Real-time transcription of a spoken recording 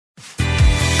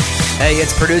Hey,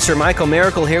 it's producer Michael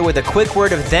Miracle here with a quick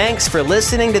word of thanks for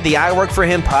listening to the I Work For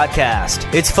Him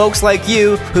podcast. It's folks like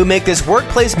you who make this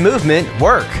workplace movement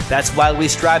work. That's why we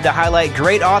strive to highlight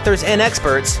great authors and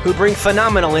experts who bring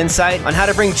phenomenal insight on how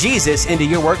to bring Jesus into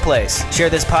your workplace. Share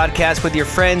this podcast with your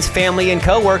friends, family, and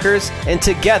coworkers, and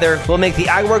together we'll make the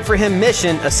I Work For Him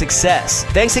mission a success.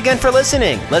 Thanks again for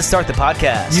listening. Let's start the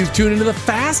podcast. You've tuned into the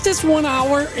fastest 1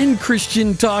 hour in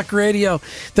Christian talk radio.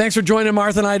 Thanks for joining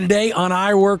Martha and I today on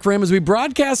I Work For Him as we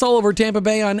broadcast all over Tampa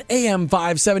Bay on AM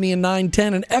 570 and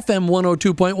 910 and FM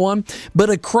 102.1, but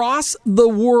across the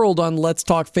world on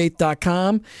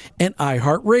letstalkfaith.com and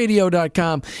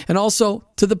iHeartRadio.com, and also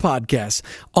to the podcast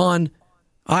on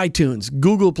iTunes,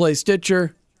 Google Play,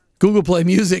 Stitcher, Google Play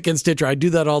Music, and Stitcher. I do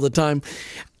that all the time.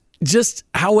 Just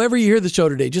however you hear the show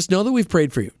today, just know that we've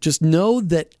prayed for you. Just know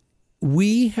that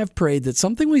we have prayed that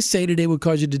something we say today will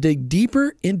cause you to dig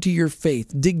deeper into your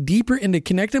faith, dig deeper into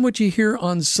connecting what you hear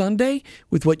on Sunday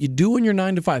with what you do in your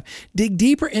 9 to 5. Dig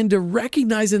deeper into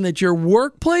recognizing that your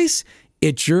workplace,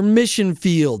 it's your mission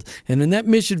field. And in that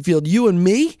mission field, you and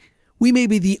me, we may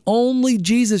be the only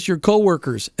Jesus your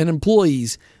coworkers and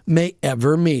employees may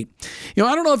ever meet. You know,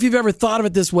 I don't know if you've ever thought of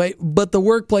it this way, but the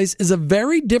workplace is a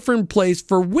very different place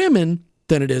for women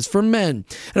than it is for men.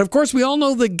 And of course, we all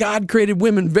know that God created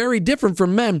women very different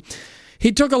from men.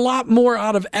 He took a lot more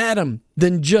out of Adam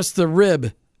than just the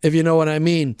rib, if you know what I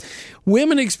mean.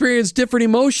 Women experience different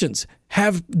emotions,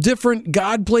 have different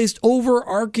God-placed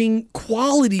overarching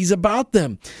qualities about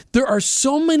them. There are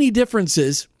so many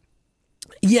differences,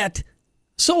 yet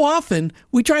so often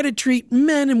we try to treat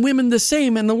men and women the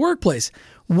same in the workplace.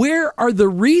 Where are the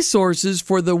resources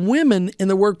for the women in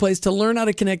the workplace to learn how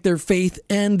to connect their faith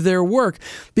and their work?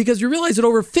 Because you realize that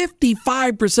over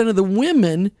 55% of the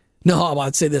women, no, I'm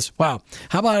about to say this. Wow.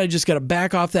 How about I just got to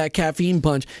back off that caffeine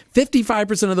punch?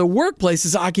 55% of the workplace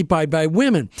is occupied by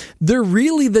women. They're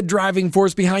really the driving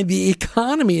force behind the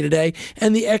economy today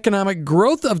and the economic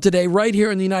growth of today right here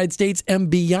in the United States and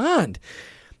beyond.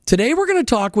 Today, we're going to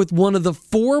talk with one of the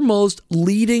foremost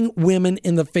leading women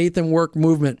in the faith and work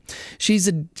movement.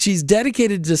 She's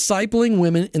dedicated to discipling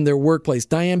women in their workplace.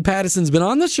 Diane Paddison's been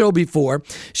on the show before.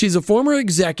 She's a former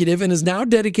executive and has now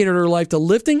dedicated her life to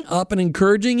lifting up and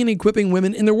encouraging and equipping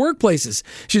women in their workplaces.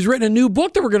 She's written a new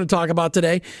book that we're going to talk about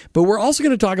today, but we're also going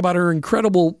to talk about her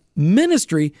incredible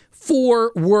ministry,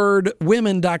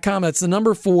 4wordwomen.com. That's the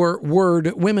number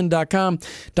 4wordwomen.com.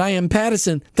 Diane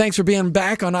Paddison, thanks for being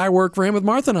back on I Work For Him with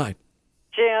Martha and I.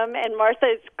 Jim and Martha,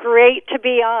 it's great to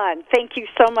be on. Thank you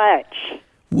so much.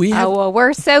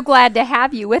 We're so glad to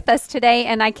have you with us today,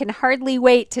 and I can hardly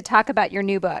wait to talk about your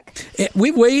new book.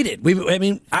 We've waited.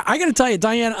 I got to tell you,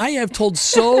 Diane, I have told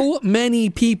so many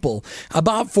people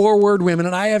about 4 Women,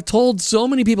 and I have told so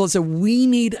many people that said we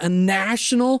need a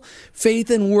national faith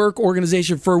and work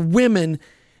organization for women.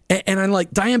 And I'm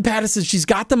like, Diane Paddison, she's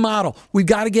got the model. We've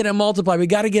got to get it multiplied. We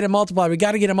got to get it multiplied. We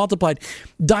got to get it multiplied.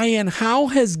 Diane, how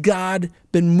has God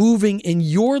been moving in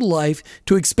your life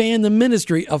to expand the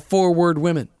ministry of 4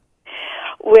 Women?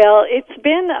 Well, it's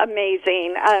been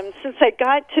amazing. Since I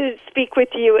got to speak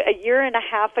with you a year and a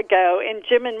half ago, and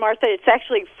Jim and Martha, it's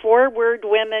actually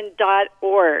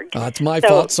 4wordwomen.org. That's my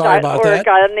fault. Sorry about that.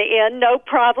 On the end, no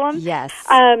problem. Yes.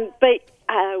 But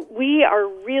we are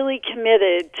really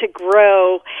committed to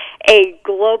grow a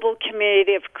global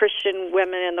community of Christian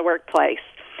women in the workplace.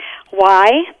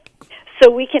 Why? So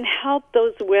we can help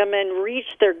those women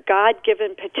reach their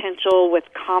God-given potential with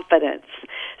confidence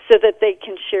so that they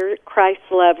can share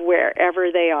Christ's love wherever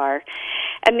they are.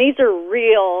 And these are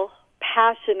real,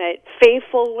 passionate,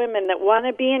 faithful women that want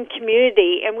to be in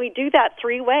community, and we do that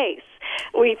 3 ways.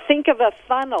 We think of a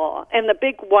funnel, and the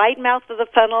big wide mouth of the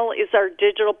funnel is our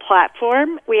digital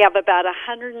platform. We have about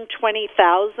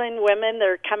 120,000 women that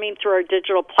are coming through our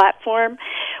digital platform.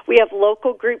 We have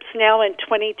local groups now in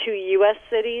 22 U.S.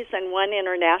 cities and 1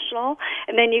 international.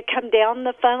 And then you come down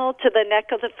the funnel to the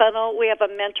neck of the funnel. We have a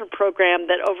mentor program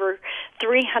that over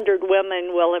 300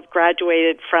 women will have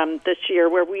graduated from this year,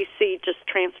 where we see just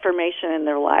transformation in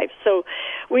their lives. So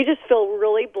we just feel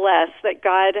really blessed that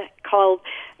God called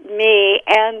me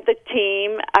and the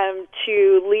team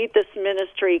to lead this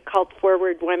ministry called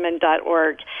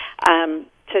forwardwomen.org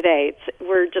today.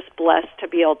 We're just blessed to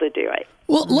be able to do it.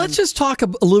 Well, let's just talk a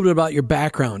little bit about your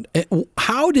background.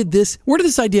 Where did this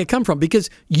idea come from?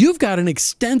 Because you've got an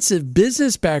extensive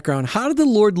business background. How did the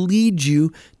Lord lead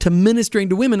you to ministering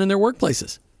to women in their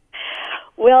workplaces?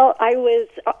 Well, I was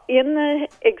in the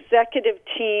executive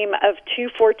team of 2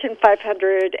 Fortune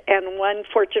 500 and 1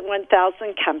 Fortune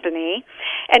 1000 company.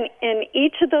 And in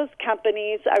each of those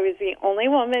companies, I was the only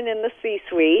woman in the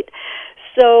C-suite.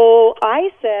 So I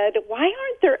said, why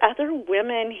aren't there other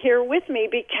women here with me?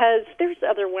 Because there's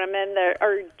other women that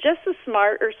are just as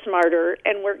smart or smarter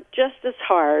and work just as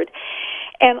hard.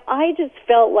 And I just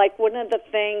felt like one of the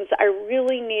things I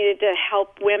really needed to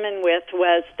help women with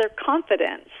was their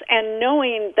confidence, and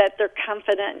knowing that their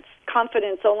confidence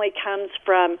only comes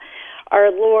from our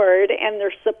Lord and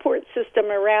their support system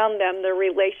around them, their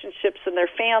relationships and their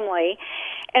family.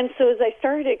 And so as I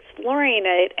started exploring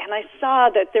it, and I saw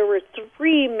that there were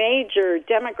 3 major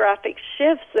demographic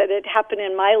shifts that had happened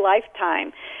in my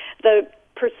lifetime. The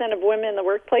percent of women in the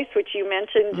workplace, which you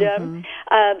mentioned, Jim,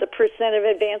 the percent of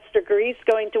advanced degrees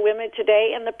going to women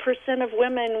today, and the percent of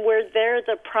women where they're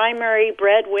the primary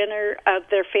breadwinner of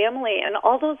their family. And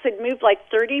all those had moved like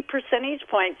 30 percentage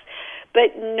points,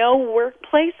 but no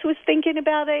workplace was thinking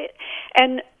about it,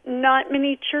 and not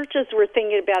many churches were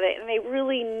thinking about it, and they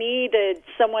really needed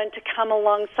someone to come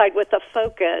alongside with a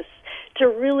focus to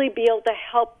really be able to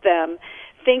help them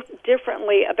think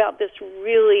differently about this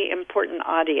really important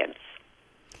audience.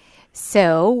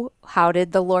 So, how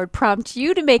did the Lord prompt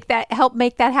you to help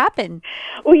make that happen?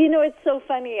 Well, it's so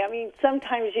funny. I mean,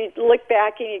 sometimes you look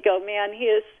back and you go, man, he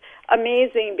is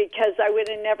amazing, because I would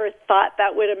have never thought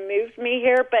that would have moved me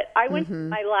here. But I went to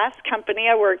my last company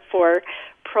I worked for,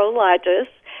 Prologis.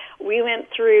 We went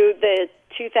through the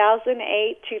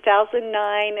 2008,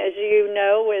 2009, as you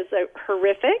know, was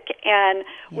horrific, and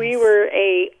we were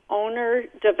a owner,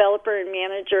 developer, and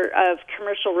manager of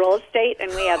commercial real estate,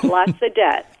 and we had lots of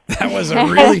debt. That was a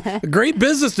really great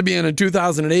business to be in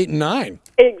 2008 and 9.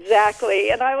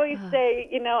 Exactly, and I always say,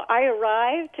 I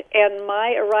arrived, and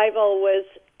my arrival was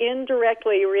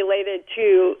indirectly related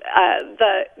to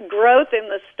the growth in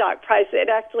the stock price. It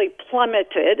actually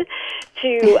plummeted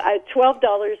to $12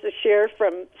 a share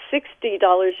from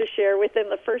 $60 a share within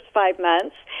the first 5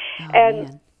 months.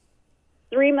 Man.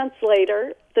 3 months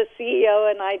later, the CEO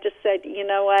and I just said, you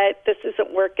know what, this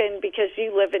isn't working, because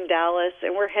you live in Dallas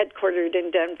and we're headquartered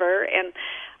in Denver, and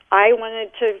I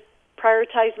wanted to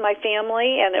prioritize my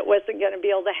family, and it wasn't going to be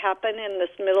able to happen in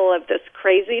this middle of this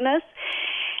craziness.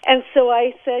 And so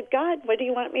I said, God, what do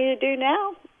you want me to do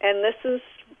now? And this is,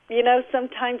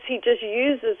 sometimes he just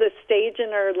uses a stage in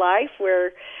our life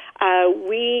where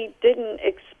we didn't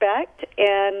expect,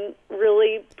 and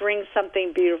really brings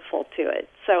something beautiful to it.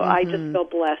 So I just feel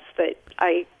blessed that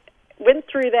I went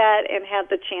through that and had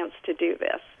the chance to do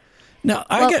this. Now,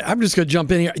 I'm just going to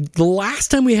jump in here. The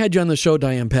last time we had you on the show,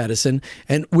 Diane Paddison,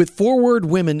 and with 4 Word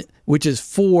Women, which is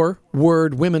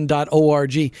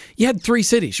 4wordwomen.org, you had 3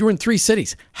 cities. You were in 3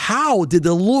 cities. How did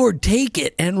the Lord take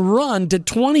it and run to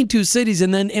 22 cities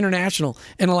and then international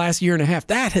in the last year and a half?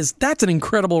 That's an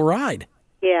incredible ride.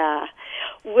 Yeah.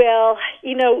 Well,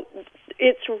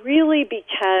 it's really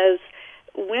because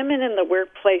women in the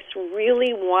workplace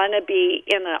really want to be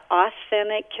in an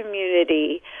authentic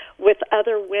community with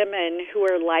other women who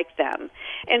are like them.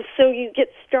 And so you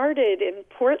get started in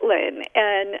Portland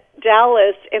and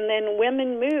Dallas, and then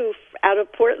women move out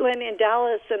of Portland and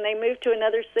Dallas, and they move to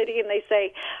another city, and they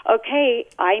say, okay,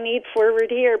 I need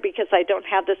Forward here because I don't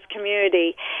have this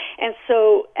community. And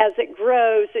so as it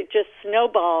grows, it just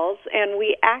snowballs, and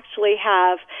we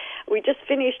just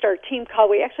finished our team call.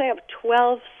 We actually have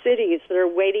 12 cities that are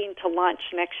waiting to launch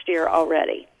next year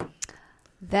already.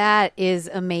 That is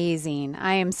amazing.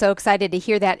 I am so excited to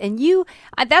hear that. And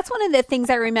that's one of the things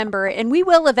I remember, and we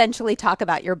will eventually talk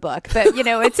about your book, but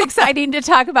it's exciting to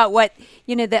talk about what,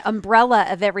 the umbrella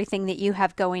of everything that you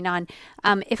have going on.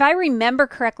 If I remember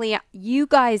correctly, you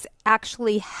guys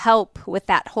actually help with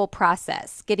that whole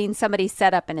process, getting somebody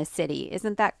set up in a city.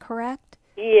 Isn't that correct?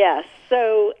 Yes.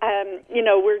 So,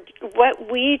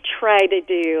 what we try to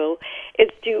do is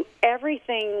do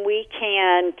everything we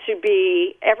can to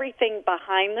be everything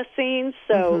behind the scenes.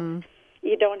 So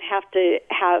you don't have to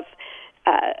have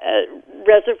a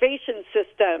reservation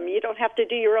system. You don't have to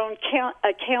do your own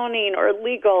accounting or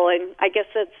legal. And I guess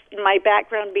that's my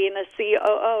background being a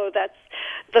COO. That's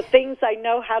the things I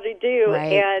know how to do.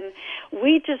 Right. And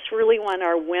we just really want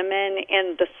our women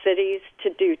in the cities to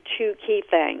do 2 key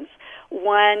things.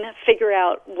 One, figure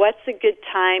out what's a good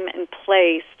time and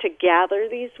place to gather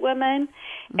these women.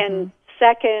 And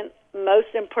second,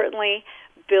 most importantly,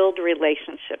 build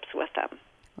relationships with them.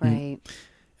 Right.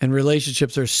 And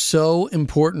relationships are so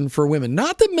important for women.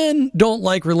 Not that men don't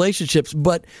like relationships,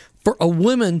 but for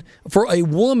women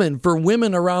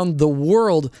around the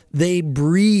world, they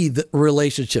breathe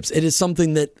relationships. It is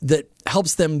something that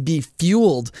helps them be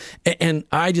fueled. And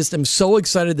I just am so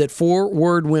excited that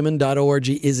 4wordwomen.org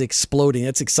is exploding.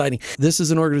 That's exciting. This is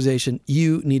an organization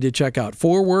you need to check out,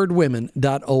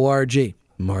 4wordwomen.org.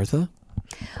 Martha?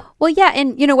 Well, yeah,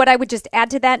 and what I would just add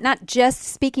to that, not just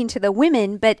speaking to the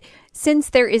women, but since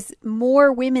there is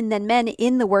more women than men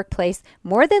in the workplace,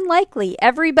 more than likely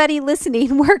everybody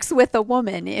listening works with a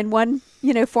woman in one,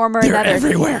 form or another. They're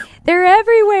everywhere. They're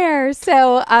everywhere.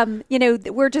 So,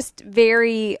 we're just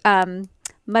very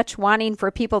much wanting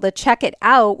for people to check it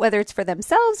out, whether it's for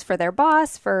themselves, for their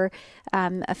boss, for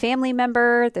a family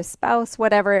member, the spouse,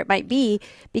 whatever it might be,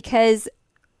 because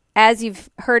as you've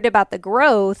heard about the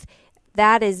growth,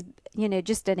 that is,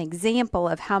 just an example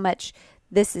of how much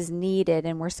this is needed,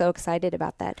 and we're so excited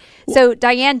about that. So,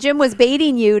 Diane, Jim was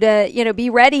baiting you to, be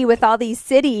ready with all these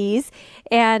cities,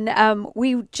 and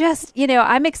we just,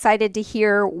 I'm excited to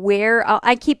hear where,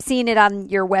 I keep seeing it on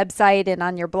your website and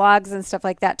on your blogs and stuff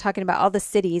like that, talking about all the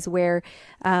cities where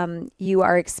you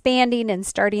are expanding and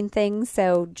starting things.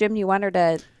 So, Jim, you want her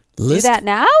to do that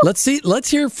now? Let's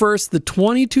hear first the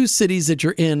 22 cities that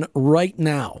you're in right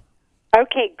now.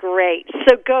 Okay, great.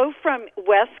 So go from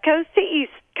West Coast to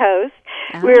East Coast.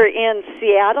 We're in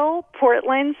Seattle,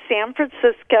 Portland, San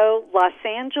Francisco, Los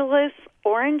Angeles,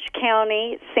 Orange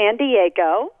County, San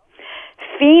Diego,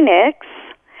 Phoenix.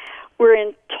 We're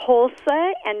in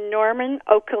Tulsa and Norman,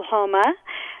 Oklahoma,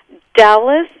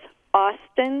 Dallas,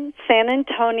 Austin, San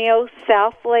Antonio,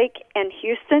 Southlake, and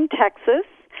Houston, Texas,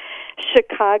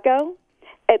 Chicago,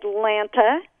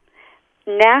 Atlanta,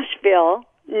 Nashville,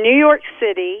 New York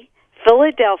City,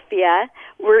 Philadelphia.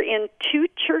 We're in 2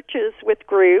 churches with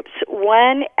groups,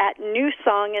 one at New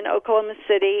Song in Oklahoma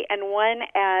City and one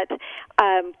at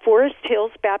Forest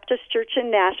Hills Baptist Church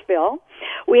in Nashville.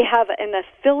 We have an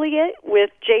affiliate with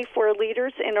J4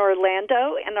 Leaders in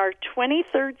Orlando, and our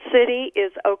 23rd city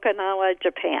is Okinawa,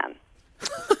 Japan.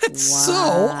 That's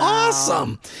so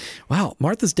awesome. Wow,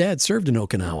 Martha's dad served in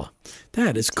Okinawa.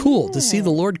 That is cool to see the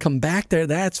Lord come back there.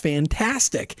 That's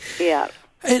fantastic. Yeah.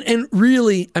 And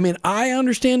really, I mean, I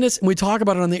understand this, and we talk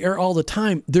about it on the air all the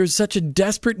time. There's such a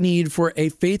desperate need for a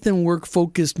faith and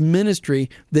work-focused ministry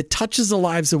that touches the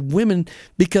lives of women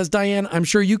because, Diane, I'm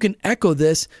sure you can echo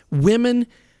this. Women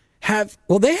have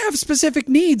specific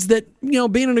needs that,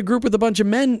 being in a group with a bunch of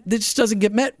men, that just doesn't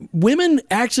get met. Women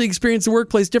actually experience the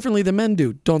workplace differently than men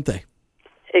do, don't they?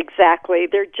 Exactly.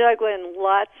 They're juggling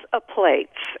lots of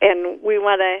plates, and we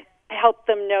want to help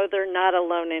them know they're not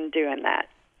alone in doing that.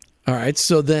 All right,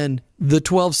 so then the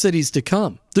 12 cities to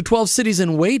come, the 12 cities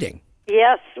in waiting.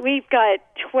 Yes, we've got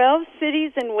 12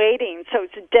 cities in waiting. So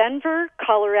it's Denver,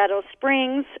 Colorado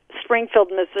Springs,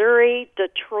 Springfield, Missouri,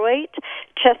 Detroit,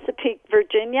 Chesapeake,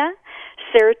 Virginia,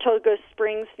 Saratoga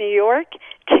Springs, New York,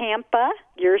 Tampa,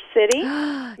 your city,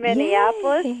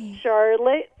 Minneapolis,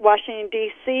 Charlotte, Washington,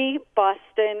 D.C.,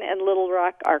 Boston, and Little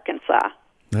Rock, Arkansas.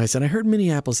 Nice. And I heard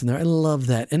Minneapolis in there. I love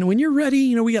that. And when you're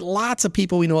ready, we got lots of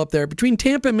people we know up there. Between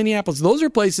Tampa and Minneapolis, those are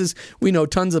places we know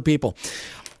tons of people.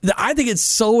 I think it's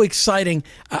so exciting.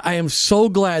 I am so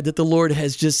glad that the Lord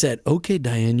has just said, okay,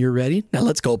 Diane, you're ready? Now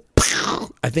let's go.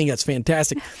 I think that's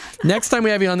fantastic. Next time we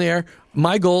have you on the air,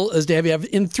 my goal is to have you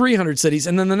in 300 cities.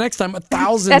 And then the next time,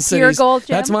 1,000 That's cities. That's your goal, Jim?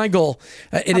 That's my goal.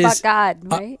 How about God,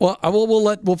 right?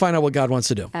 We'll find out what God wants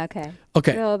to do. Okay.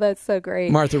 Oh, that's so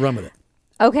great. Martha, run with it.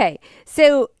 Okay,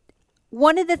 so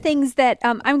one of the things that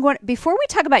before we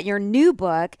talk about your new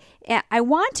book, I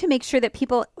want to make sure that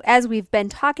people, as we've been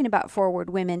talking about Forward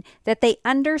Women, that they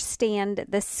understand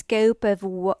the scope of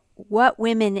what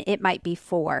women it might be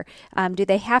for. Do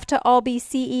they have to all be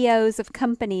CEOs of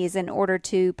companies in order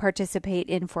to participate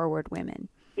in Forward Women?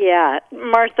 Yeah,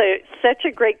 Martha, such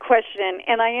a great question,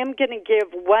 and I am going to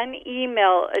give one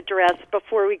email address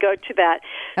before we go to that.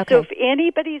 Okay. So if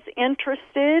anybody's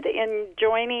interested in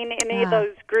joining any of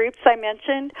those groups I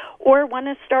mentioned or want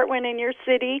to start one in your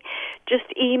city, just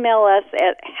email us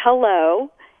at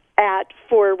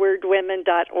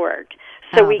hello@forwardwomen.org.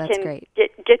 So we can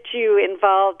get you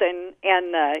involved and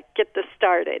get this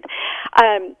started.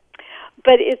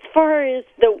 But as far as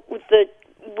the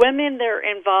women that are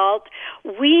involved,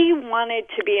 we wanted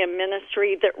to be a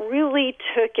ministry that really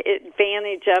took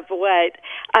advantage of what,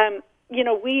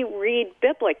 we read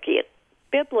biblically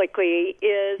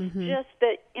is just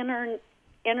the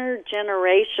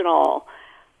intergenerational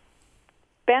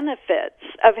benefits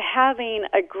of having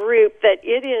a group that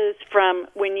it is from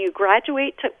when you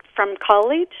graduate from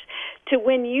college to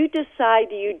when you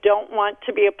decide you don't want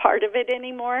to be a part of it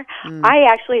anymore. I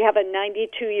actually have a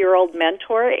 92-year-old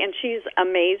mentor, and she's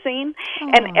amazing.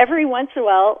 Aww. And every once in a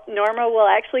while, Norma will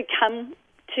actually come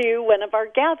to one of our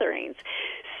gatherings.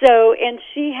 And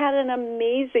she had an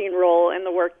amazing role in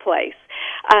the workplace.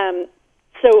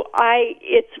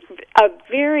 It's a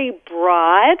very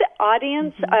broad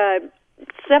audience.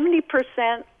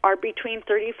 70% are between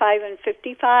 35 and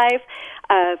 55.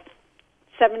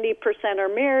 70% are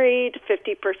married,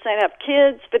 50% have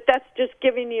kids, but that's just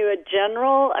giving you a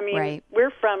general. I mean, Right.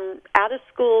 we're from out of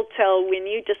school till when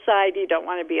you decide you don't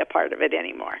want to be a part of it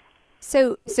anymore.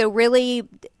 So really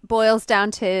boils down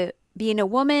to being a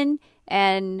woman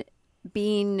and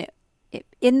being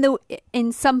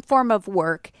in some form of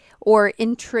work or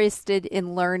interested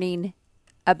in learning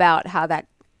about how that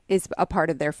is a part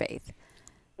of their faith.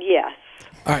 Yes.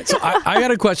 All right, so I got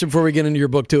a question before we get into your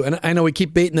book too, and I know we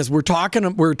keep baiting this. We're talking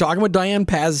with Diane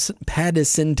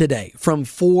Paddison today from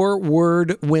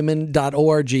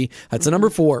 4wordwomen.org. That's the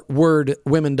number 4,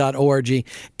 wordwomen.org,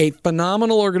 a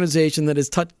phenomenal organization that is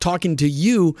talking to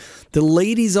you, the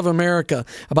ladies of America,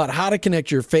 about how to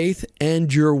connect your faith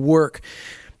and your work.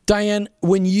 Diane,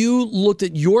 when you looked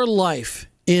at your life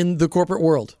in the corporate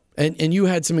world, and you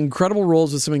had some incredible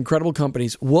roles with some incredible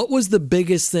companies, what was the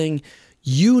biggest thing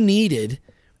you needed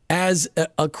as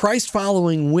a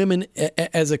Christ-following woman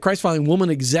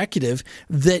executive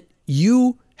that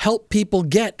you help people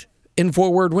get in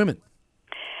 4 Word Women?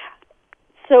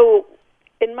 So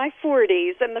in my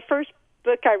 40s, and the first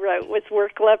book I wrote was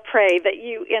Work, Love, Pray, that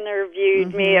you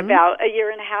interviewed me about a year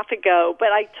and a half ago.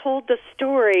 But I told the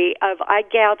story of I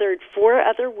gathered 4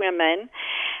 other women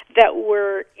that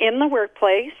were in the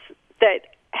workplace that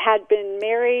had been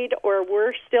married or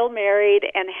were still married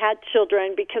and had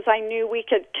children, because I knew we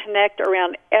could connect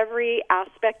around every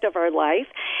aspect of our life.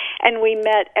 And we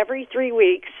met every 3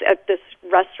 weeks at this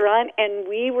restaurant, and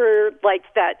we were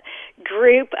like that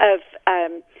group of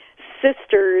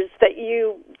sisters that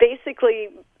you basically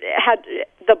had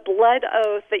the blood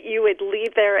oath that you would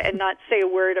leave there and not say a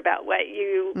word about what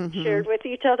you shared with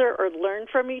each other or learned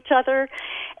from each other.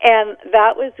 And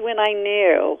that was when I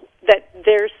knew that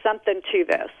there's something to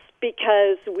this,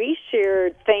 because we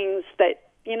shared things that,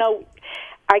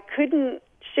 I couldn't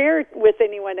share with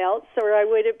anyone else, or I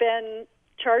would have been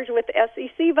charged with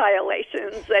SEC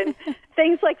violations and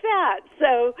things like that.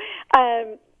 So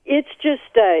it's just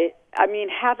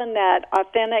having that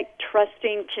authentic,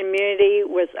 trusting community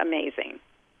was amazing.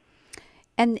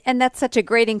 And that's such a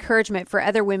great encouragement for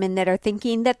other women that are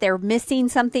thinking that they're missing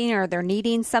something or they're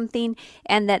needing something,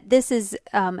 and that this is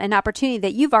an opportunity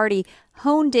that you've already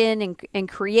honed in and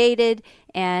created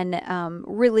and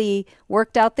really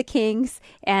worked out the kinks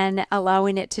and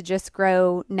allowing it to just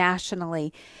grow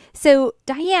nationally. So,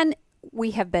 Diane, we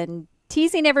have been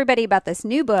teasing everybody about this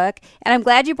new book, and I'm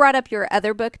glad you brought up your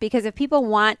other book, because if people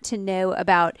want to know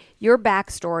about your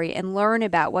backstory and learn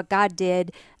about what God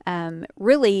did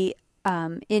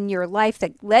in your life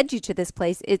that led you to this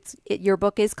place, your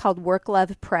book is called Work,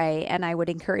 Love, Pray, and I would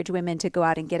encourage women to go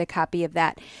out and get a copy of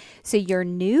that. So your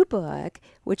new book,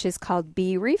 which is called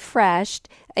Be Refreshed,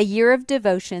 A Year of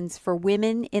Devotions for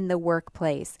Women in the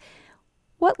Workplace.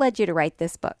 What led you to write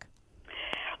this book?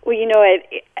 Well,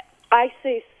 I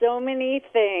say so many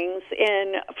things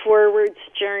in 4 Word's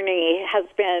journey has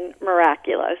been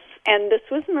miraculous, and this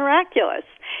was miraculous.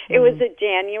 It was in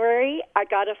January. I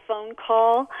got a phone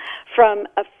call from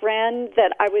a friend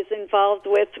that I was involved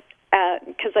with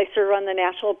because I serve on the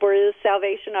National Board of the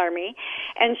Salvation Army,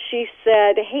 and she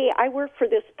said, "Hey, I work for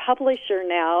this publisher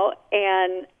now,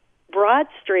 and Broad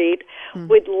Street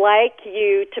would like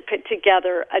you to put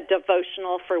together a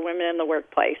devotional for women in the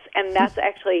workplace." And that's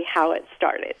actually how it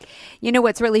started.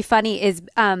 What's really funny is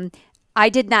I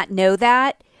did not know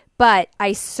that, but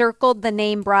I circled the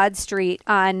name Broad Street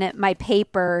on my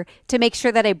paper to make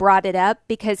sure that I brought it up,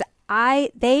 because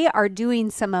they are doing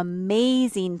some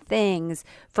amazing things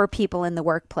for people in the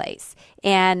workplace,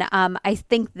 and I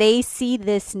think they see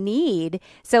this need.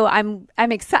 So I'm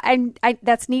excited.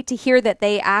 That's neat to hear that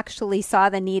they actually saw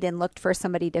the need and looked for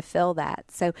somebody to fill that.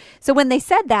 So when they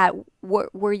said that,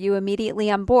 were you immediately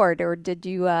on board, or did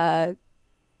you?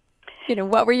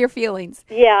 What were your feelings?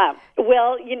 Yeah.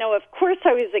 Well, of course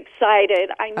I was excited.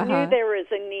 I knew there was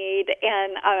a need,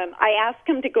 and I asked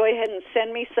them to go ahead and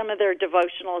send me some of their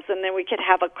devotionals, and then we could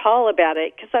have a call about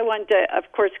it, because I wanted to, of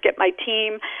course, get my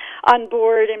team on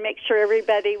board and make sure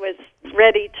everybody was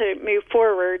ready to move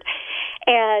forward.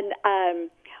 And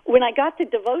when I got the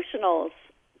devotionals,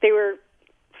 they were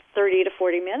 30 to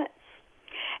 40 minutes.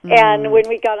 And when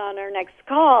we got on our next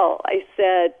call, I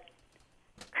said,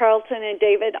 "Carlton and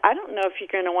David, I don't know if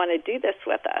you're going to want to do this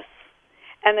with us."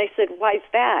 And they said, "Why's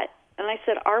that?" And I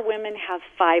said, "Our women have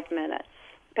 5 minutes.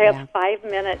 They have 5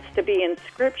 minutes to be in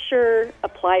Scripture,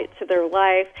 apply it to their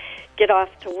life, get off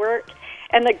to work."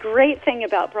 And the great thing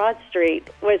about Broad Street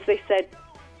was they said,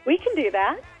 "We can do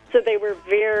that." So they were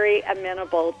very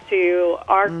amenable to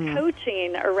our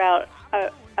coaching around,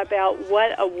 about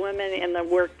what a woman in the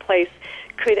workplace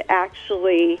could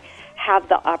actually have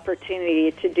the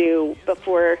opportunity to do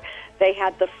before they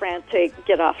had the frantic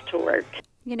get off to work.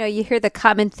 You know, you hear the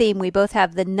common theme. We both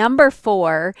have the number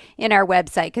 4 in our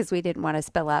website because we didn't want to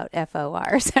spell out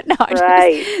FOR. So,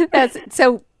 no,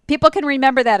 so people can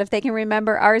remember that. If they can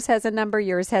remember, ours has a number,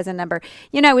 yours has a number.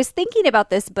 You know, I was thinking about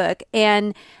this book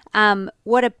and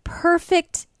what a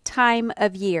perfect time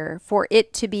of year for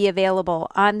it to be available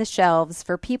on the shelves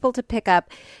for people to pick up,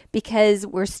 because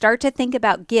we're start to think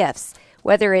about gifts,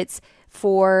 whether it's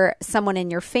for someone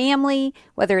in your family,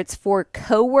 whether it's for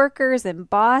coworkers and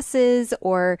bosses,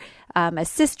 or a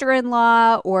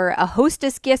sister-in-law, or a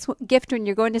hostess gift when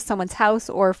you're going to someone's house,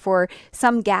 or for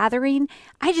some gathering.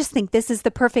 I just think this is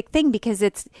the perfect thing because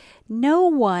no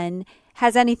one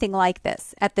has anything like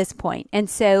this at this point. And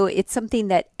so it's something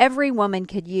that every woman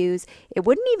could use. It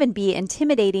wouldn't even be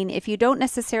intimidating if you don't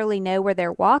necessarily know where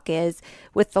their walk is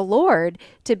with the Lord,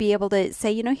 to be able to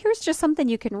say, you know, here's just something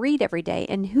you can read every day,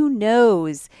 and who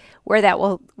knows where that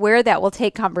will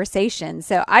take conversation.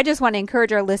 So I just want to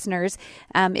encourage our listeners,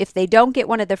 if they don't get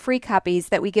one of the free copies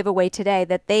that we give away today,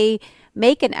 that they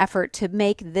make an effort to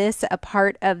make this a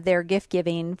part of their gift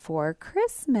giving for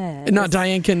Christmas. Now,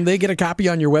 Diane, can they get a copy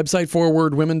on your website,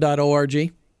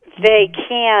 forwardwomen.org? They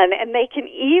can, and they can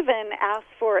even ask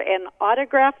for an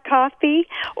autographed copy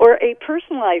or a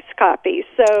personalized copy.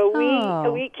 So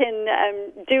we can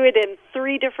do it in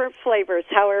 3 different flavors,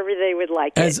 however they would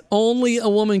like it. As only a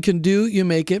woman can do, you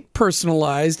make it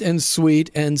personalized and sweet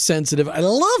and sensitive. I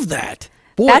love that.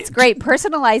 Boy, that's great.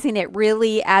 Personalizing it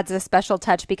really adds a special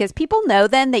touch, because people know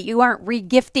then that you aren't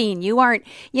regifting. You aren't,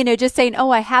 just saying,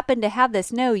 oh, I happen to have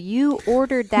this. No, you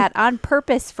ordered that on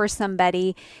purpose for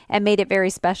somebody and made it very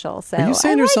special. So are you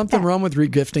saying there's something wrong with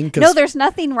regifting? No, there's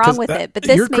nothing wrong with it. But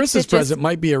this your Christmas present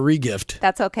might be a regift.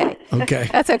 That's okay. Okay.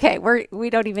 That's okay. We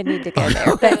don't even need to go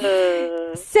there.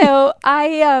 But, so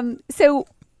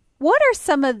what are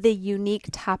some of the unique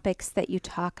topics that you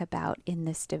talk about in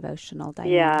this devotional, Diane?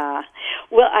 Yeah.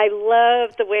 Well, I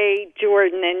love the way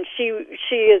Jordan, and she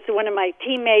is one of my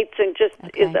teammates and just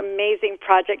is amazing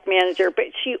project manager, but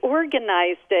she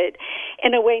organized it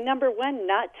in a way, number one,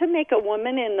 not to make a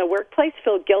woman in the workplace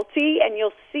feel guilty, and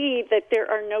you'll see that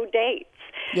there are no dates.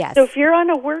 Yes. So if you're on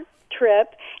a work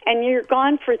trip and you're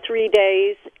gone for 3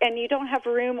 days and you don't have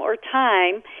room or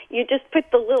time, you just put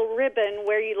the little ribbon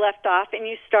where you left off and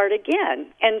you start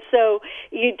again. And so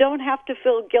you don't have to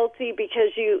feel guilty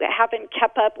because you haven't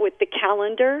kept up with the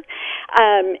calendar.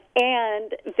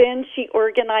 And then she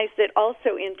organized it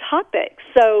also in topics.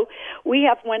 So we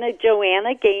have one of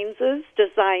Joanna Gaines's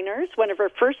designers, one of her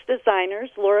first designers,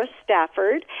 Laura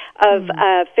Stafford of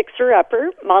Fixer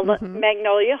Upper,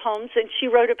 Magnolia Homes, and she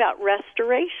wrote about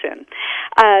restoration.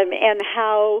 And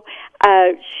how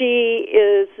she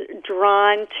is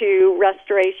drawn to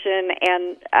restoration,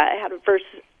 and had a verse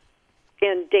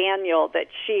in Daniel that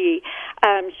she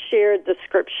shared the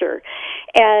scripture.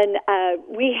 And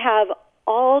we have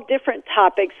all different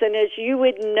topics, and as you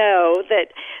would know, that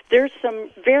there's some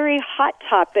very hot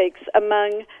topics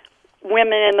among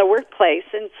women in the workplace,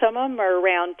 and some of them are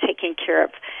around taking care of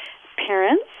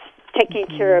parents, taking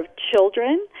care of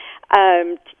children,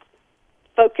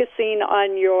 focusing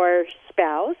on your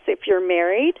spouse if you're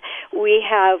married. We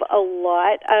have a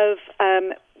lot of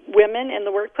women in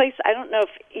the workplace. I don't know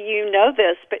if you know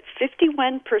this, but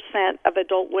 51% of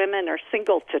adult women are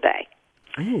single today.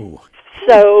 Ooh.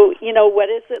 So, what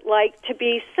is it like to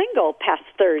be single past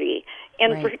 30?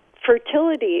 And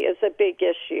fertility is a big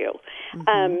issue.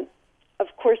 Of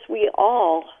course, we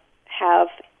all have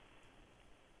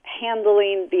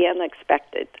handling the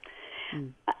unexpected.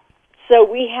 So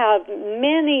we have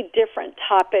many different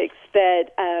topics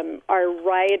that our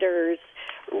writers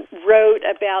wrote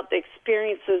about the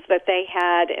experiences that they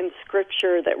had in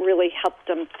Scripture that really helped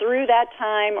them through that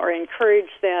time or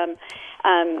encouraged them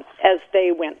as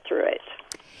they went through it.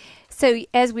 So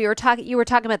as we were talking, you were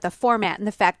talking about the format and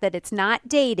the fact that it's not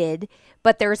dated,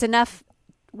 but there's enough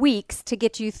weeks to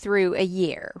get you through a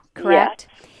year, correct?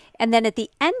 Yes. And then at the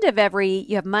end of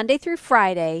you have Monday through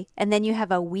Friday, and then you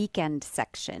have a weekend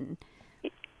section.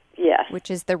 Yes. Which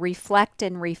is the reflect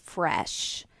and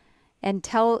refresh. And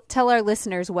tell our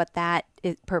listeners what that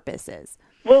purpose is.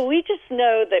 Well, we just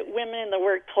know that women in the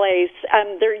workplace,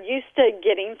 they're used to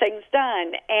getting things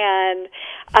done.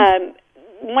 And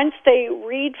once they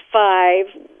read 5,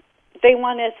 they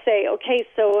want to say, okay,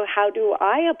 so how do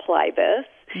I apply this?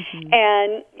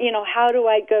 And, how do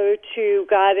I go to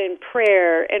God in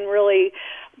prayer and really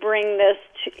bring this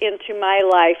into my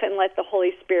life and let the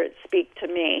Holy Spirit speak to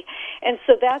me? And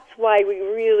so that's why we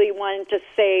really wanted to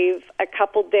save a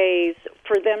couple days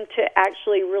for them to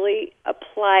actually really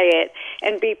apply it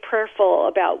and be prayerful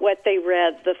about what they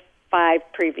read the 5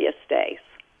 previous days.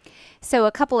 So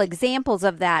a couple examples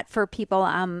of that for people,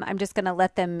 I'm just going to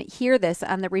let them hear this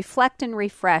on the Reflect and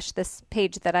Refresh, this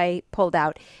page that I pulled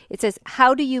out. It says,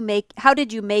 how did you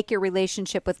make your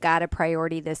relationship with God a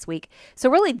priority this week? So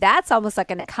really that's almost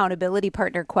like an accountability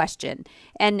partner question.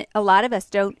 And a lot of us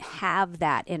don't have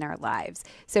that in our lives.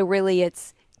 So really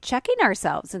it's checking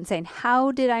ourselves and saying,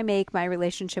 how did I make my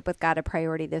relationship with God a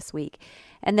priority this week?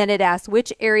 And then it asks,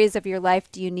 which areas of your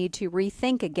life do you need to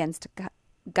rethink against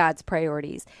God's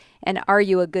priorities? And are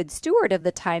you a good steward of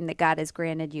the time that God has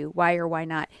granted you? Why or why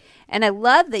not? And I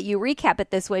love that you recap it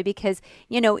this way because,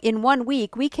 in 1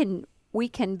 week, we can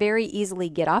very easily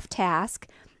get off task.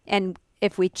 And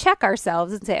if we check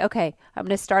ourselves and say, okay, I'm going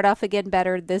to start off again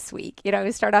better this week,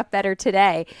 we start off better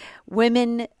today.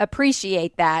 Women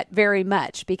appreciate that very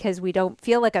much because we don't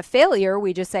feel like a failure.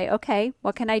 We just say, okay,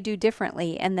 what can I do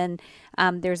differently? And then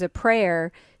there's a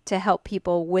prayer to help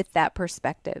people with that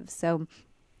perspective. So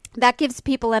that gives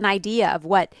people an idea of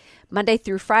what Monday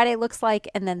through Friday looks like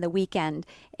and then the weekend.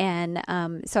 And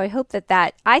so I hope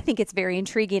that I think it's very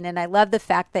intriguing. And I love the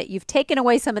fact that you've taken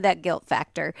away some of that guilt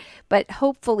factor. But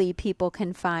hopefully people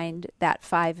can find that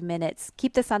 5 minutes,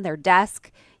 keep this on their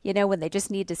desk, when they just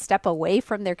need to step away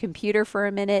from their computer for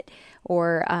a minute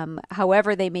or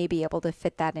however they may be able to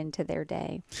fit that into their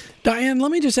day. Diane,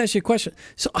 let me just ask you a question.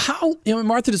 So how,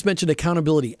 Martha just mentioned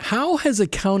accountability. How has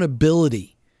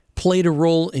accountability played a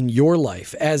role in your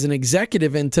life as an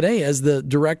executive and today as the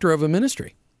director of a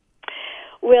ministry?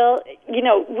 Well,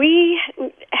 we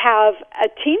have a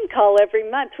team call every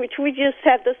month, which we just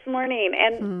had this morning.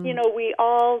 And, we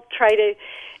all try to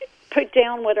put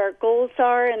down what our goals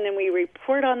are, and then we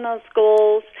report on those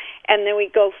goals, and then we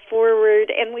go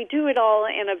forward. And we do it all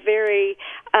in a very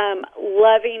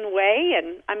loving way.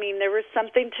 And, there was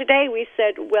something today we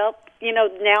said, well,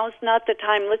 now's not the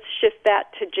time. Let's shift that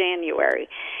to January.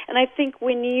 And I think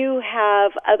when you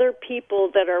have other people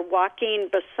that are walking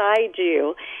beside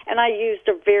you, and I used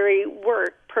a very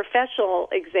professional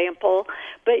example,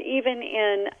 but even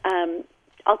in,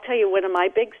 I'll tell you, one of my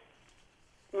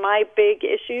big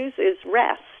issues is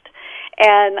rest.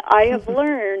 And I have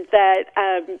learned that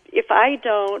if I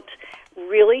don't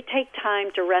really take time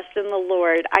to rest in the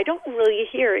Lord, I don't really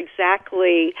hear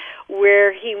exactly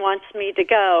where He wants me to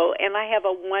go. And I have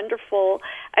a wonderful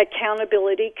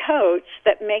accountability coach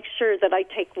that makes sure that I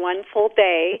take one full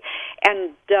day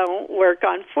and don't work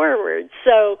on forward.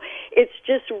 So it's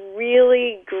just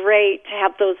really great to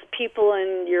have those people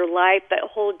in your life that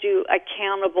hold you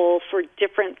accountable for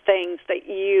different things that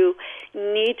you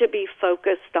need to be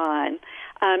focused on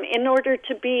in order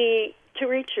to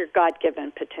reach your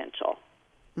God-given potential.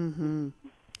 Mm-hmm.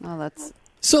 Well, that's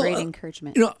so, great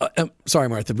encouragement. Sorry,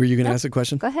 Martha, were you going to ask a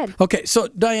question? Go ahead. Okay, so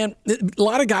Diane, a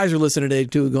lot of guys are listening today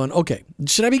too going, okay,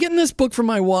 should I be getting this book for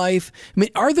my wife?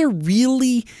 Are there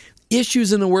really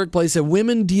issues in the workplace that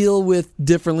women deal with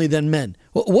differently than men?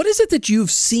 What is it that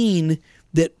you've seen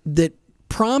that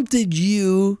prompted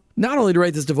you not only to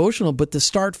write this devotional, but to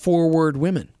start Forward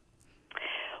Women?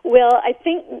 Well, I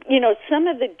think, some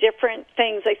of the different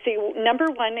things I see, number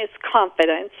one is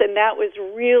confidence, and that was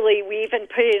really, we even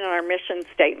put it in our mission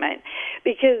statement,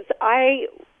 because I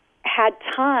had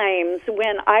times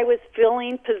when I was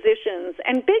filling positions,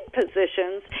 and big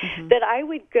positions, that I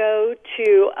would go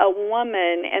to a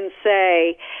woman and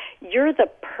say, you're the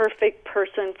perfect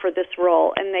person for this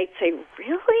role, and they'd say,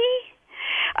 really?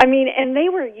 And they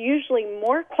were usually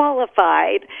more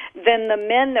qualified than the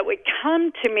men that would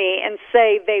come to me and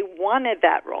say they wanted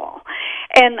that role.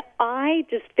 And I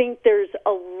just think there's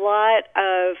a lot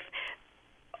of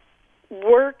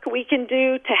work we can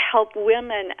do to help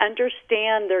women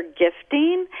understand their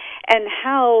gifting and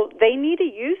how they need to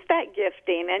use that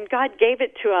gifting. And God gave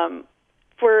it to them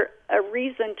for a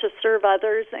reason to serve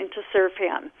others and to serve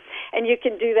Him. And you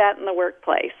can do that in the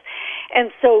workplace.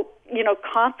 And so,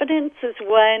 confidence is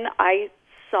one I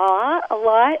saw a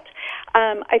lot.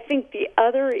 I think the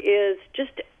other is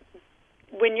just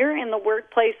when you're in the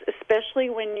workplace, especially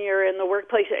when you're in the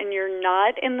workplace and you're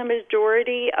not in the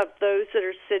majority of those that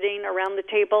are sitting around the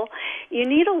table, you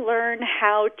need to learn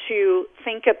how to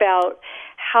think about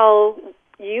how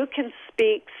you can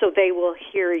speak so they will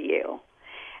hear you.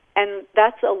 And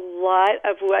that's a lot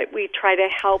of what we try to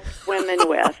help women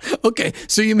with. Okay,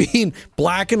 so you mean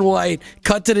black and white,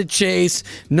 cut to the chase,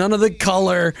 none of the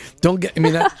color.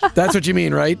 That's what you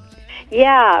mean, right?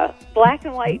 Yeah, black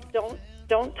and white.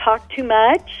 Don't talk too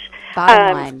much.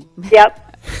 Bottom line.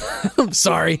 Yep. I'm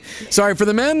sorry for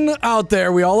the men out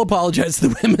there. We all apologize to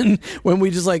the women when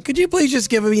we just like, could you please just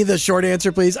give me the short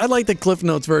answer, please? I'd like the Cliff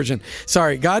Notes version.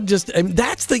 Sorry, God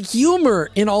that's the humor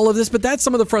in all of this, but that's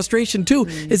some of the frustration too,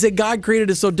 is that God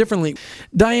created us so differently.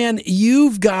 Diane,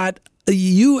 I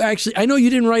know you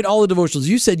didn't write all the devotionals.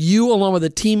 You said you, along with a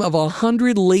team of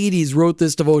 100 ladies, wrote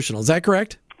this devotional. Is that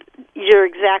correct? You're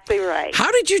exactly right.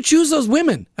 How did you choose those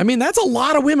women? I mean, that's a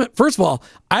lot of women. First of all,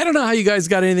 I don't know how you guys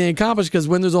got anything accomplished, because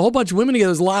when there's a whole bunch of women together,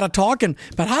 there's a lot of talking.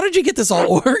 But how did you get this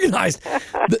all organized?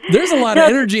 There's a lot of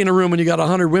energy in a room when you got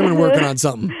 100 women working on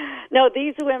something. No,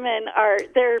 these women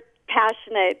they're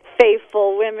passionate,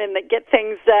 faithful women that get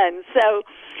things done. So,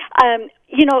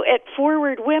 at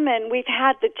Forward Women, we've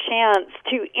had the chance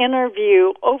to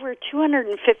interview over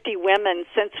 250 women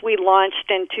since we launched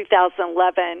in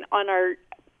 2011 on our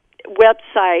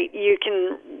website. You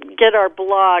can get our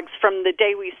blogs from the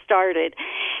day we started.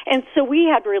 And so we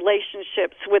had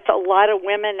relationships with a lot of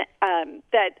women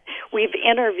that we've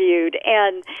interviewed,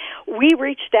 and we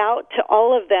reached out to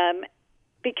all of them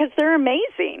because they're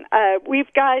amazing.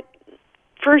 We've got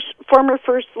former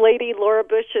First Lady Laura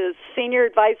Bush's senior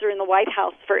advisor in the White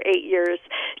House for 8 years,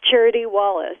 Charity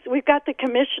Wallace. We've got the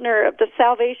commissioner of the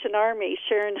Salvation Army,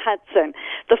 Sharon Hudson,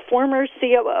 the former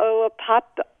COO of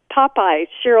Popeye,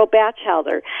 Cheryl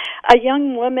Batchelder, a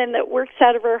young woman that works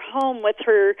out of her home with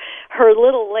her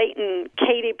little Leighton,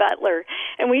 Katie Butler.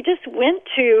 And we just went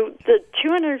to the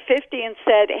 250 and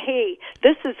said, hey,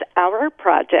 this is our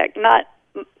project, not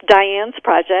Diane's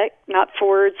project, not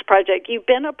Ford's project. You've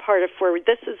been a part of Forward.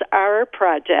 This is our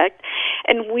project,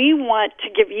 and we want to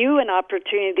give you an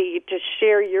opportunity to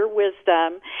share your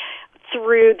wisdom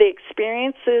through the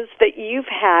experiences that you've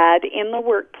had in the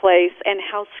workplace and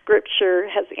how Scripture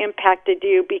has impacted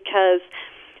you, because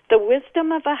the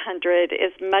wisdom of 100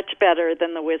 is much better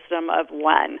than the wisdom of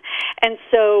one. And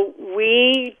so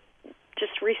we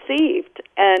just received,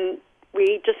 and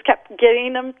we just kept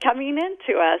getting them coming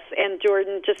into us, and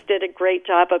Jordan just did a great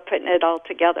job of putting it all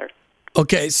together.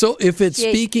 Okay, so if it's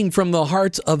speaking from the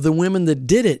hearts of the women that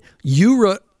did it, you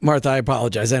wrote... Martha, I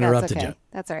apologize. I interrupted you.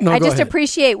 That's all right. No, I just ahead.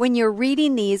 appreciate when you're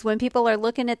reading these, when people are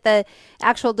looking at the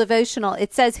actual devotional,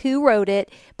 it says who wrote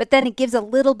it, but then it gives a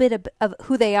little bit of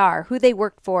who they are, who they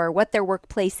work for, what their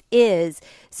workplace is,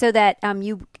 so that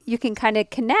you can kind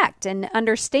of connect and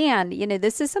understand,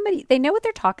 this is somebody, they know what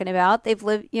they're talking about. They've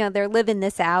lived, they're living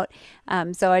this out.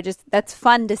 So that's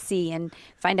fun to see and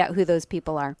find out who those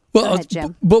people are. Well, Go ahead,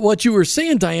 Jim. But what you were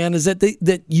saying, Diane, is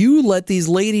that you let these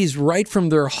ladies write from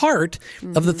their heart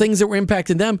of the things that were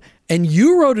impacting them, and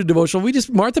you wrote a devotional.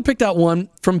 Martha picked out one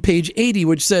from page 80,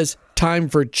 which says, "Time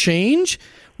for Change."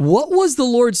 What was the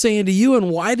Lord saying to you, and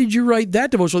why did you write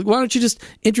that devotional? Why don't you just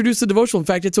introduce the devotional? In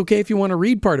fact, it's okay if you want to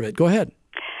read part of it. Go ahead.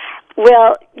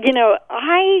 Well,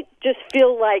 I just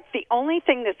feel like the only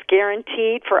thing that's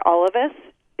guaranteed for all of us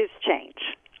is change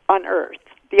on earth.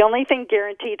 The only thing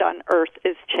guaranteed on earth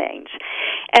is change.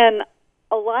 And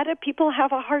a lot of people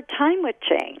have a hard time with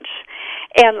change.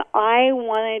 And I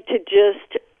wanted to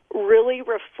just really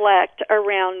reflect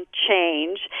around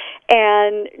change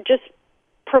and just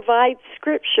provide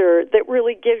Scripture that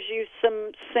really gives you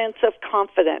some sense of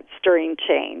confidence during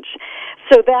change.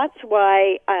 So that's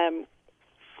why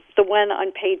the one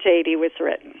on page 80 was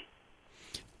written.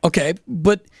 Okay,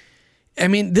 but,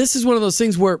 this is one of those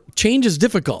things where change is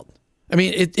difficult.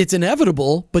 It's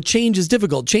inevitable, but change is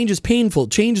difficult. Change is painful.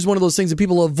 Change is one of those things that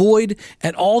people avoid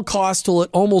at all costs till it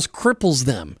almost cripples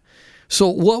them. So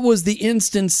what was the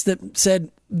instance that said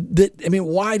that,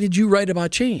 why did you write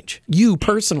about change? You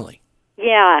personally?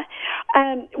 Yeah.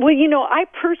 I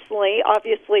personally,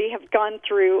 obviously, have gone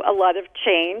through a lot of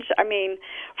change.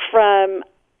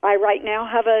 I right now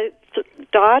have a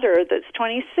daughter that's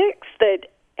 26 that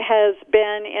has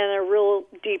been in a real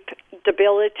deep,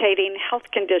 debilitating health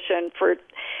condition for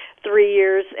 3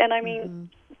 years. And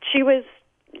she was,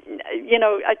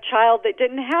 a child that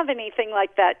didn't have anything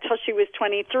like that till she was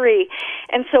 23.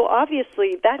 And so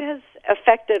obviously that has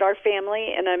affected our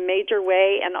family in a major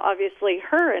way, and obviously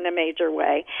her in a major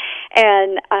way.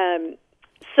 And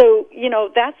so,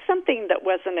 that's something that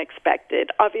wasn't expected.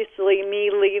 Obviously,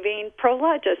 me leaving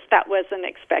Prologis, that wasn't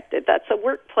expected. That's a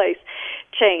workplace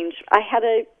change. I had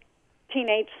a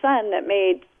teenage son that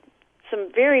made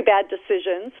some very bad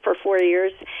decisions for 4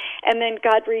 years, and then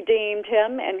God redeemed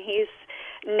him, and he's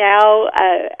now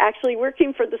actually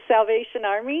working for the Salvation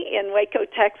Army in Waco,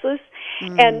 Texas.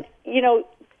 And,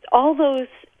 all those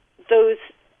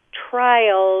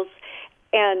trials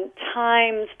and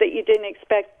times that you didn't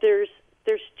expect, there's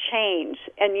change,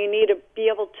 and you need to be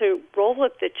able to roll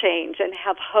with the change and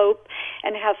have hope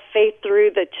and have faith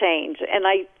through the change. And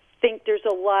I think there's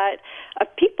a lot of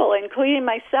people, including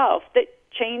myself, that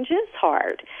change is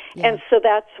hard. Yeah. And so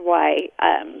that's why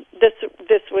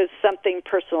this was something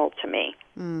personal to me.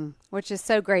 Which is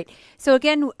so great. So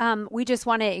again, we just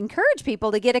want to encourage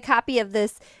people to get a copy of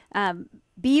this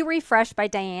Be Refreshed by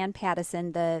Diane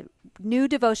Paddison, the new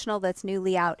devotional that's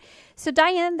newly out. So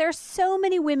Diane, there's so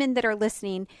many women that are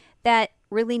listening that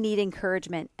really need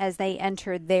encouragement as they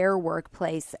enter their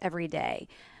workplace every day.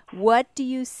 What do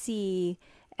you see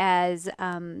as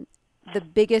the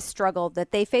biggest struggle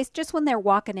that they face just when they're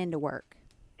walking into work?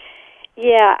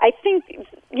 Yeah, I think,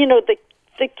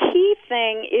 the key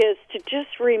thing is to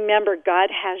just remember God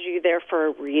has you there for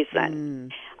a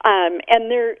reason.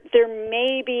 And there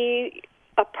may be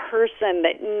a person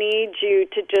that needs you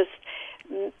to just,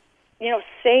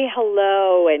 say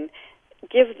hello and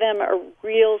give them a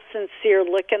real sincere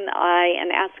look in the eye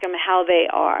and ask them how they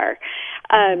are.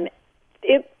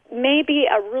 It may be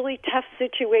a really tough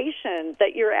situation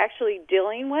that you're actually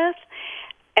dealing with,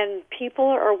 and people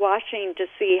are watching to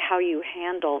see how you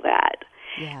handle that.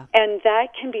 Yeah. And that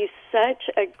can be such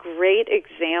a great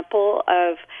example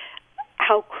of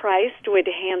how Christ would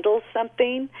handle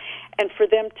something, and for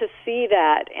them to see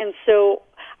that. And so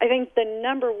I think the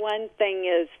number one thing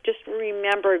is just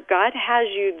remember God has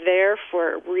you there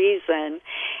for a reason.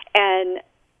 And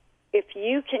if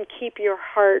you can keep your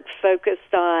heart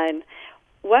focused on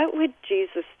what would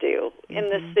Jesus do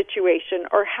in this situation,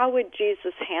 or how would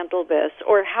Jesus handle this,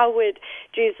 or how would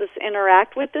Jesus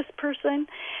interact with this person,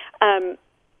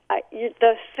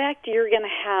 the effect you're going to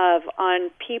have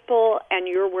on people and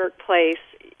your workplace,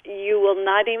 you will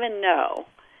not even know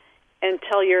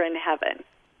until you're in heaven.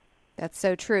 That's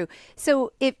so true.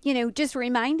 So if, just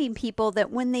reminding people that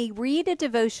when they read a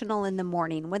devotional in the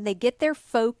morning, when they get their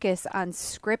focus on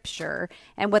Scripture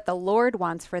and what the Lord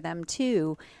wants for them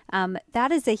too,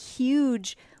 that is a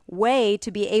huge way to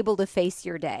be able to face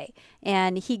your day.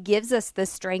 And He gives us the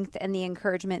strength and the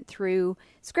encouragement through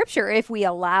Scripture if we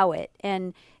allow it.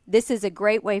 And this is a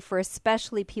great way for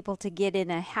especially people to get in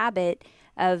a habit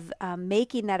of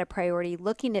making that a priority,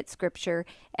 looking at Scripture,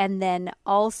 and then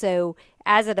also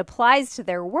as it applies to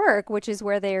their work, which is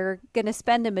where they're going to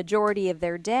spend a majority of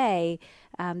their day,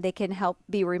 they can help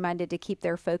be reminded to keep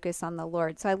their focus on the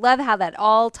Lord. So I love how that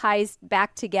all ties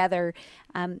back together.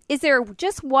 Is there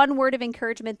just one word of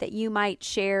encouragement that you might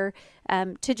share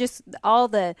to just all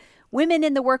the women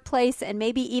in the workplace, and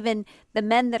maybe even the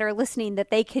men that are listening, that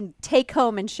they can take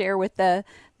home and share with the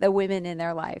women in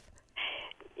their life?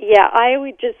 Yeah, I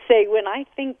would just say when I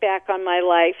think back on my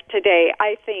life today,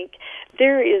 I think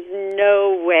there is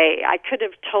no way I could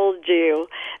have told you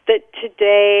that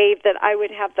today that I would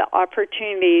have the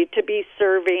opportunity to be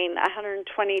serving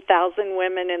 120,000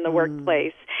 women in the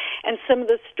workplace. And some of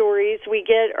the stories we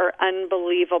get are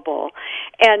unbelievable.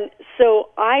 And so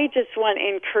I just want to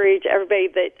encourage everybody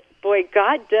that, boy,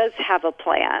 God does have a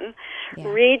plan. Yeah.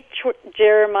 Read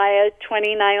Jeremiah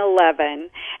 29:11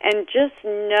 and just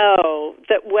know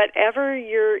that whatever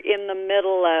you're in the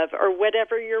middle of, or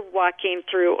whatever you're walking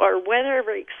through, or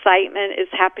whatever excitement is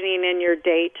happening in your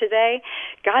day today,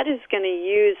 God is going to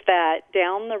use that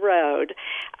down the road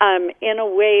in a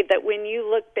way that when you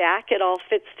look back, it all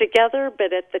fits together,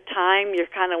 but at the time you're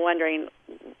kind of wondering,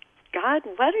 God,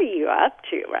 what are you up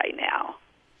to right now?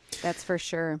 That's for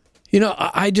sure.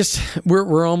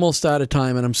 We're almost out of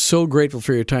time, and I'm so grateful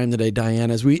for your time today,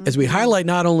 Diane, as we highlight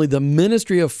not only the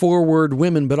ministry of Forward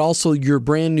Women, but also your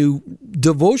brand new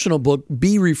devotional book,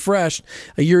 Be Refreshed,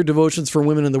 a year of devotions for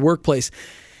women in the workplace.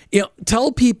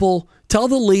 Tell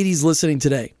the ladies listening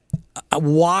today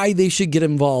why they should get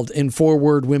involved in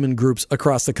Forward Women groups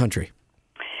across the country.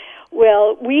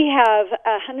 Well, we have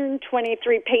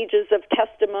 123 pages of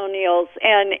testimonials,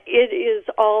 and it is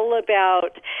all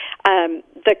about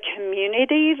the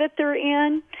community that they're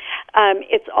in.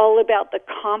 It's all about the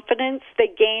confidence they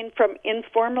gain from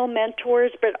informal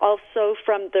mentors, but also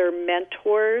from their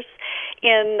mentors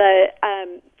in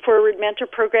the Forward Mentor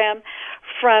Program,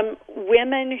 from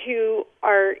women who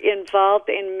are involved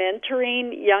in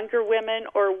mentoring younger women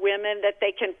or women that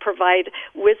they can provide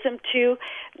wisdom to.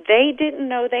 They didn't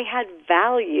know they had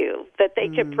value that they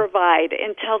could provide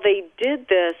until they did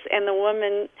this, and the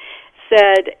woman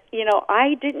said,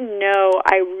 I didn't know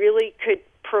I really could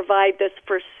provide this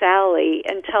for Sally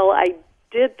until I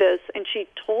did this, and she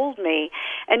told me,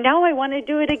 and now I want to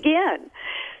do it again.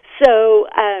 So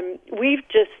we've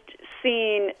just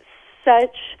seen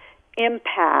such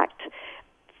impact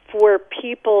for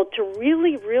people to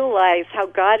really realize how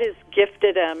God has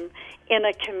gifted them in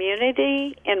a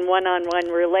community, in one-on-one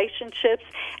relationships,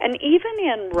 and even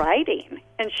in writing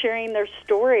and sharing their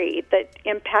story that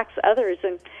impacts others.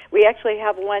 And we actually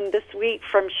have one this week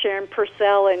from Sharon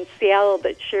Purcell in Seattle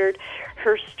that shared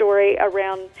her story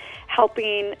around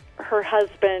helping her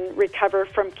husband recover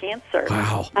from cancer.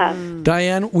 Wow.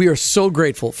 Diane, we are so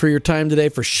grateful for your time today,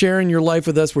 for sharing your life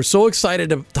with us. We're so excited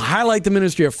to highlight the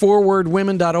ministry of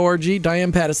forwardwomen.org.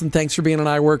 Diane Paddison, thanks for being on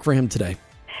I Work for Him today.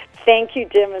 Thank you,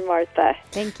 Jim and Martha.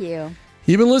 Thank you.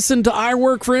 You've been listening to I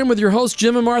Work for Him with your hosts,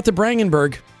 Jim and Martha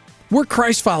Brangenberg. We're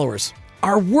Christ followers.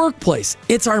 Our workplace,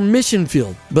 it's our mission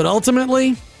field. But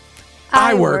ultimately,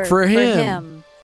 I work for Him.